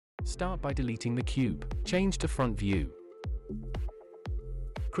Start by deleting the cube. Change to front view.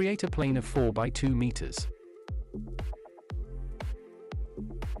 Create a plane of 4 by 2 meters.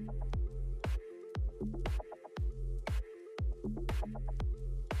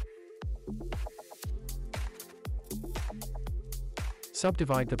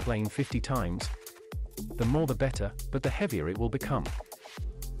 Subdivide the plane 50 times. The more the better, but the heavier it will become.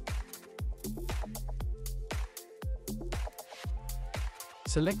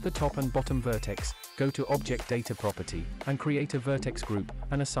 Select the top and bottom vertex, go to Object Data Property, and create a vertex group,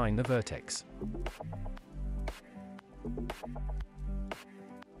 and assign the vertex.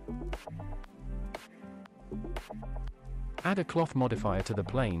 Add a cloth modifier to the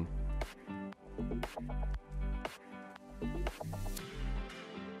plane.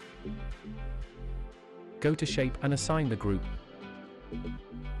 Go to Shape and assign the group.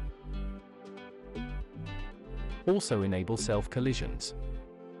 Also enable self-collisions.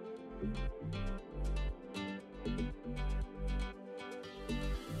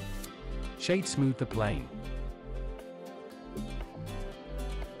 Shade smooth the plane.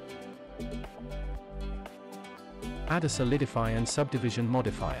 Add a solidify and subdivision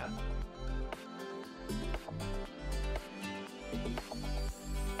modifier.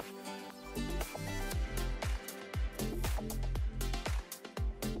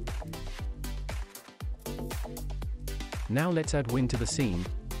 Now let's add wind to the scene.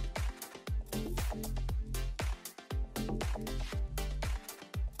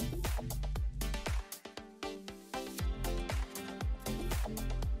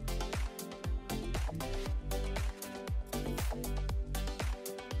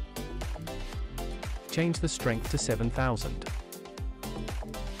 Change the strength to 7,000.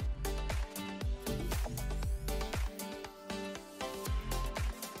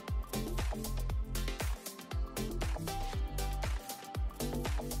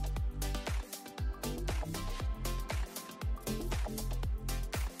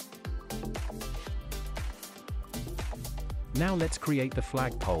 Now let's create the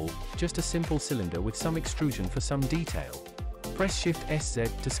flagpole, just a simple cylinder with some extrusion for some detail. Press Shift SZ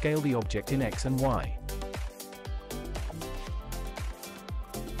to scale the object in X and Y.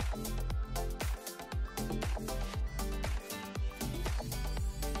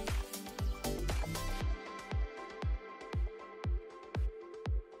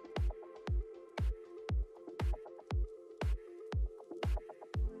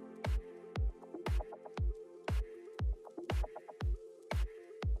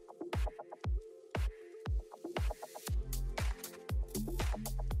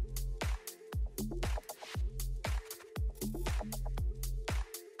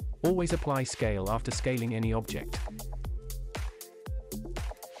 Always apply scale after scaling any object.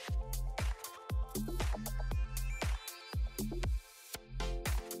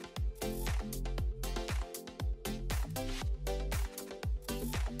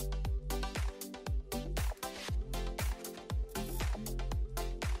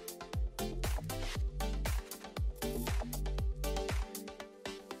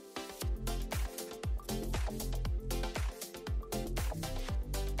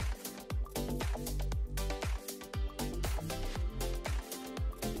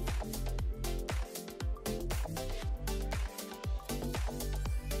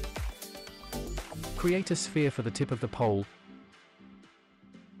 Create a sphere for the tip of the pole.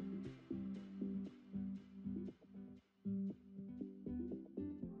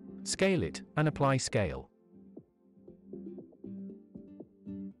 Scale it, and apply scale.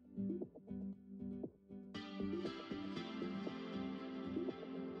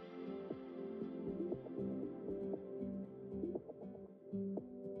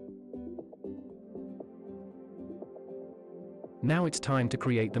 Now it's time to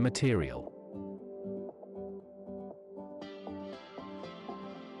create the material.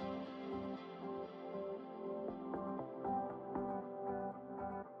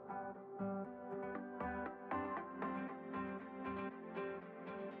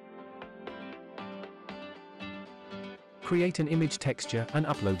 Create an image texture and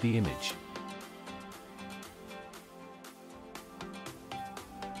upload the image.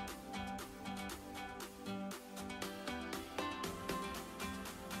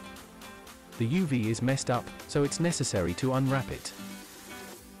 The UV is messed up, so it's necessary to unwrap it.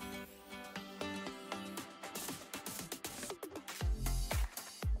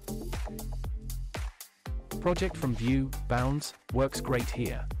 Project from View, Bounds, works great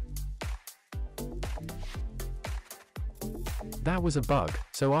here. That was a bug,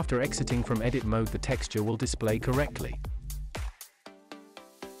 so after exiting from edit mode the texture will display correctly.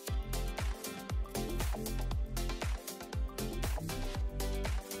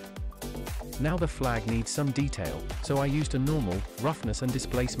 Now the flag needs some detail, so I used a normal, roughness and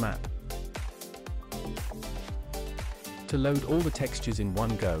displace map. To load all the textures in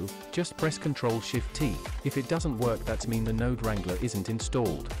one go, just press Ctrl-Shift-T. If it doesn't work, that's mean the Node Wrangler isn't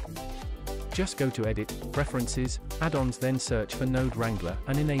installed. Just go to Edit, Preferences, Add-ons, then search for Node Wrangler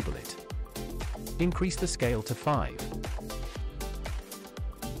and enable it. Increase the scale to 5.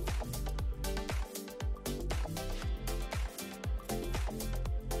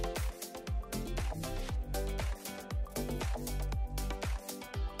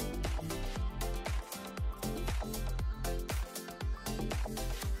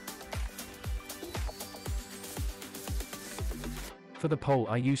 For the pole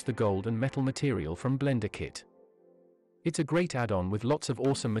I used the gold and metal material from Blender Kit. It's a great add-on with lots of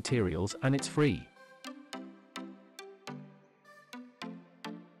awesome materials and it's free.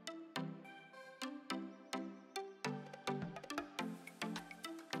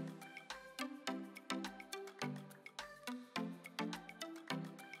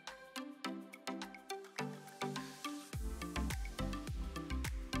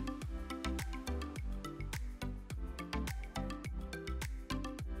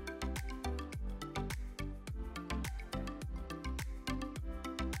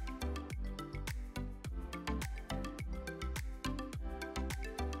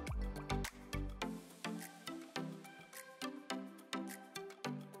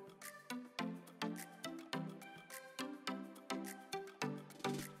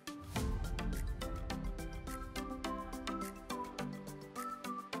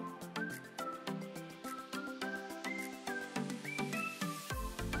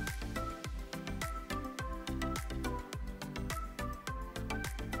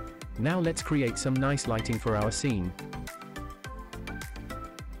 Now let's create some nice lighting for our scene.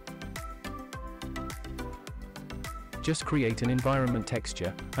 Just create an environment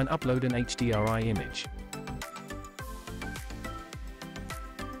texture, and upload an HDRI image.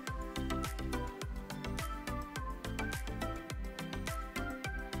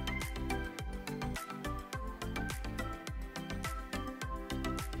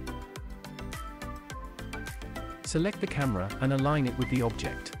 Select the camera and align it with the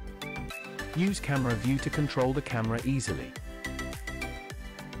object. Use camera view to control the camera easily.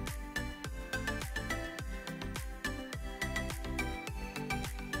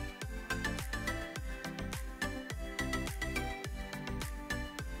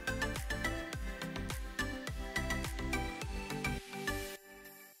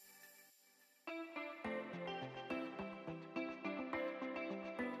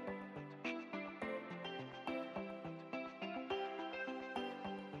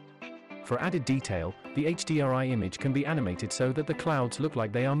 For added detail, the HDRI image can be animated so that the clouds look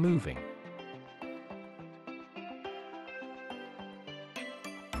like they are moving.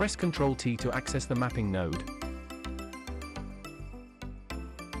 Press Ctrl-T to access the mapping node.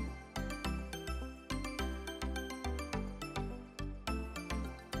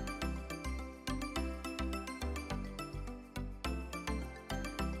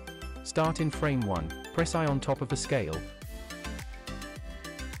 Start in frame 1, press I on top of the scale.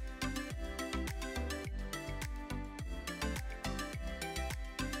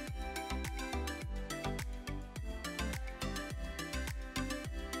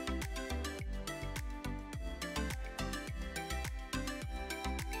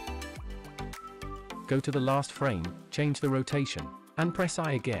 Go to the last frame, change the rotation, and press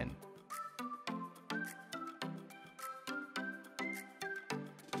I again.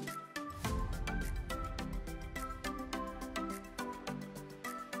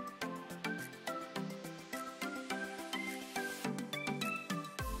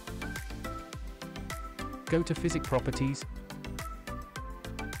 Go to Physics Properties,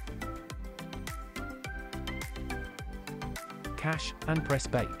 Cache, and press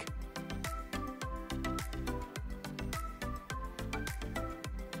Bake.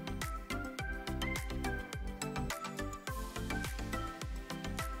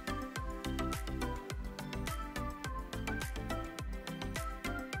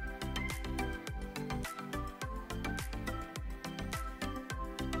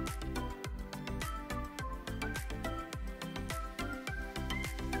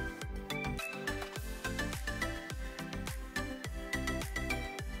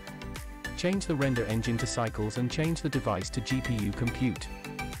 Change the render engine to cycles and change the device to GPU compute.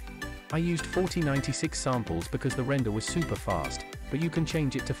 I used 4096 samples because the render was super fast, but you can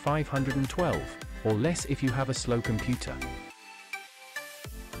change it to 512, or less if you have a slow computer.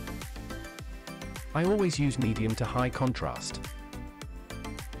 I always use medium to high contrast.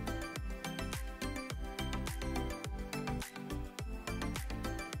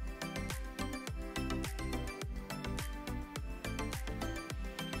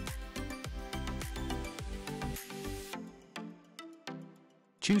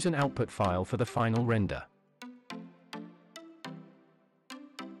 Choose an output file for the final render.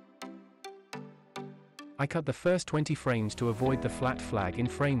 I cut the first 20 frames to avoid the flat flag in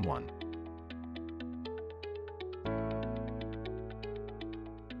frame 1.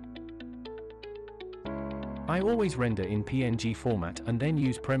 I always render in PNG format and then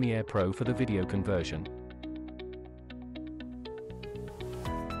use Premiere Pro for the video conversion.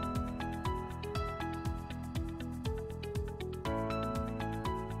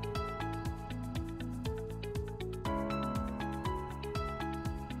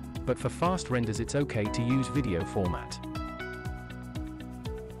 But for fast renders it's okay to use video format.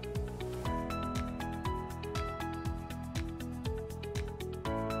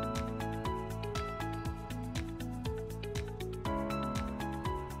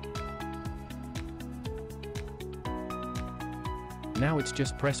 Now it's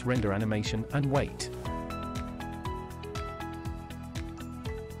just press render animation and wait.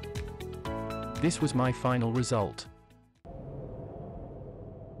 This was my final result.